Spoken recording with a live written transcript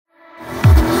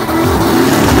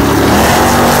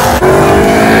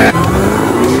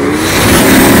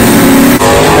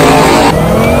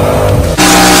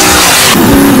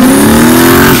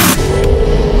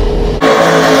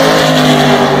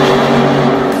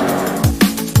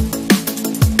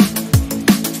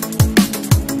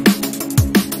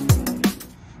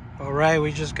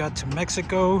we just got to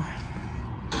Mexico.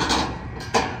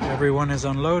 Everyone is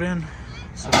unloading.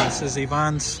 So this is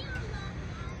Ivan's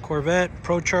Corvette,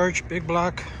 Pro Charge, big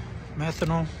block,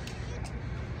 methanol.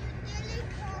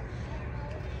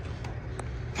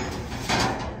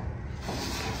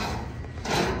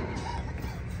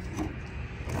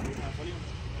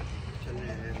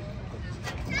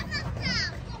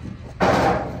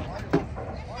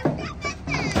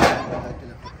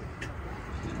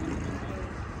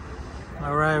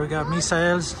 All right, we got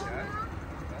Misael's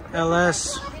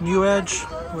LS New Edge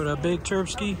with a big turb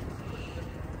ski.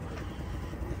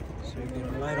 So you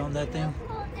get a light on that thing.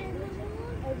 Oh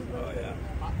yeah.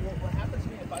 What happens to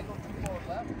me if I go too far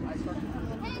left? I start to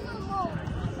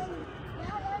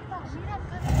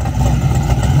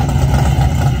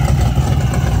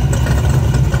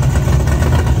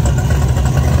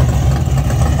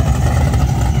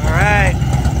All right,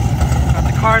 got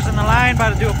the cars in the line,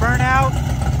 about to do a burnout.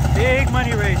 Big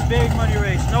money race,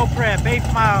 no prep,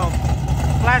 8th mile,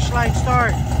 flashlight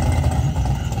start.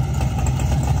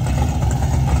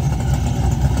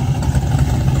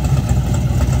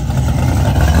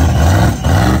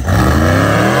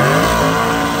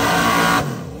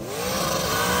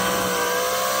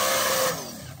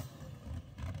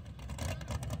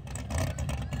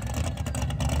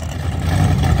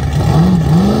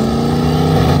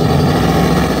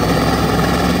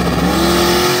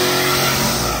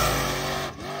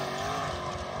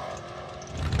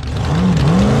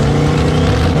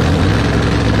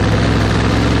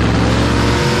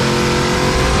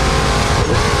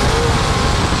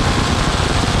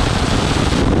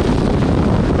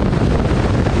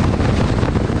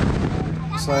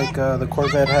 Like the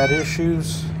Corvette had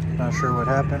issues, not sure what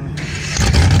happened.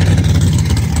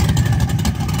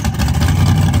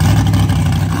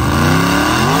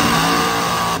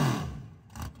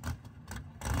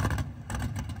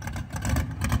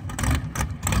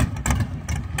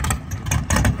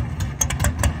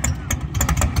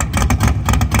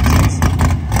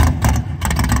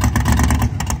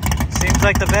 Seems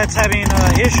like the Vette's having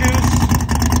issues.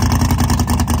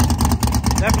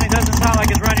 Definitely doesn't sound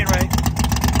like it's running right.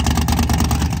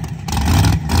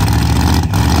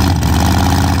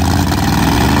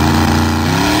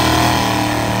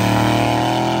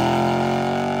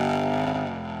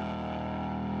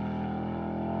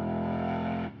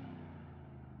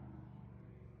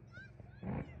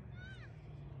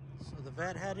 So the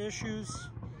Vette had issues.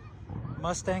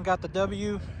 Mustang got the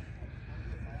W.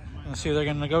 Let's see if they're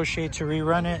going to negotiate to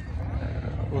rerun it.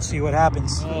 We'll see what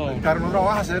happens. El carro no lo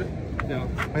vas a hacer,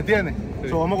 ¿me entiendes? Sí.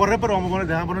 So, vamos a correr, pero vamos a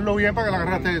dejar ponerlo bien para que la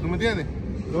agarraste, ¿tú me entiendes?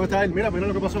 ¿Dónde está él? Mira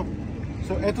lo que pasó.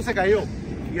 So, esto se cayó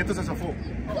y esto se zafó.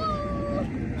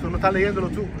 So, no estás leyéndolo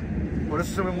tú. Por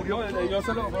eso se me murió. Yo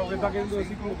sé lo que está queriendo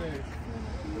decir, como que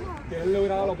él le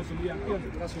hubiera dado la posibilidad.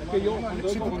 Que yo,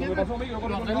 cuando me pasó a mí, yo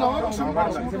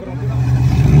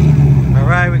All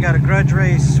right, we got a Grudge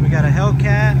race. We got a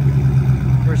Hellcat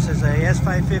versus a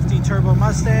S550 Turbo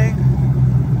Mustang.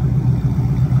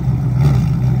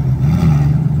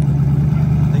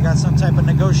 They got some type of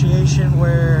negotiation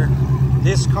where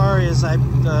this car is,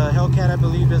 the Hellcat, I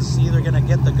believe, is either going to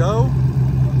get the go.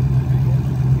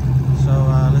 So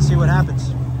let's see what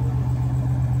happens.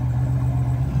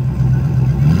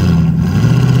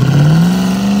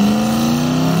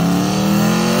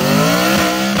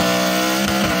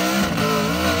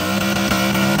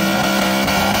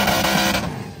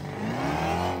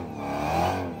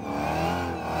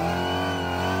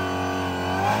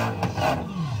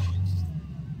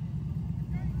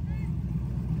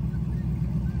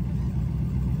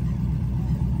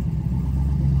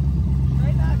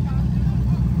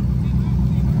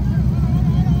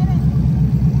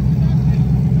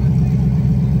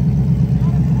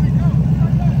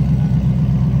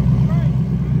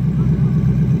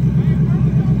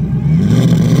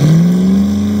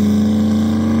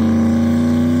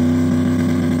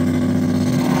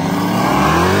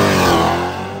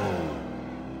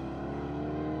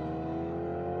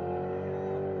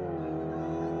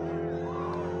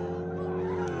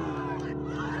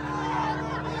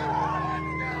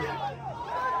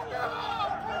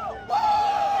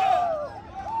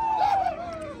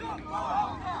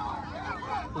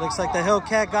 Looks like the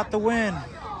Hellcat got the win.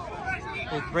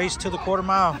 It raced to the quarter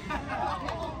mile.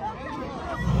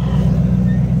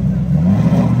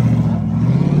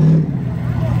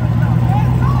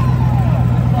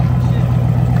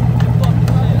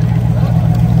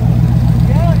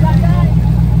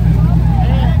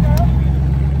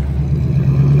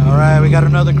 All right, we got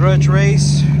another Grudge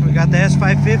race. We got the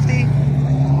S550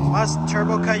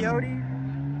 Turbo Coyote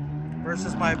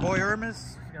versus my boy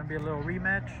Hermes. It's gonna be a little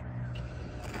rematch.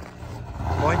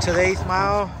 Going to the 8th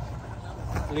mile.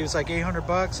 I believe it's like 800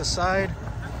 bucks a side.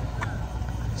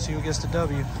 See who gets the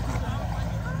W.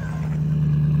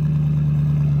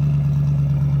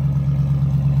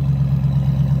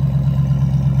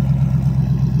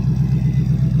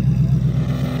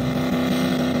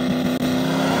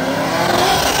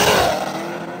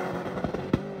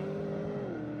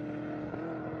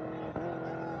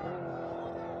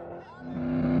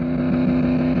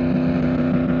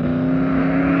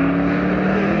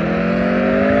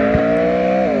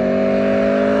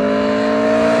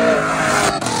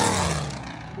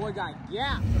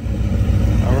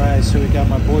 Alright, so we got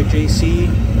my boy JC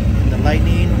in the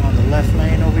Lightning on the left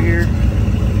lane over here,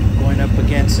 going up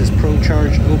against his Pro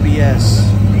Charge OBS.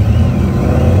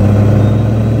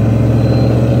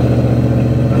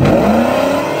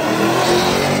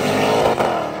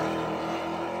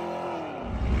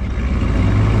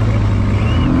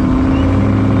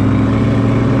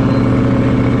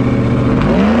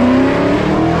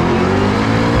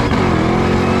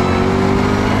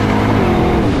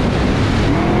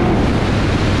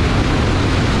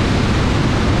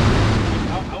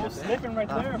 Right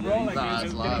there, bro. Like, nah,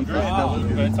 it's live.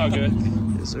 But it's all good.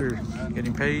 Yes, sir.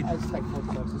 Getting paid. We're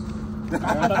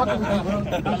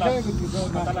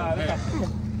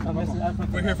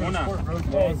here for the sport, bro. 2,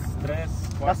 3,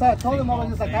 4, 5, 6, 7,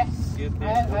 8,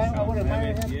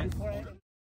 9, 10.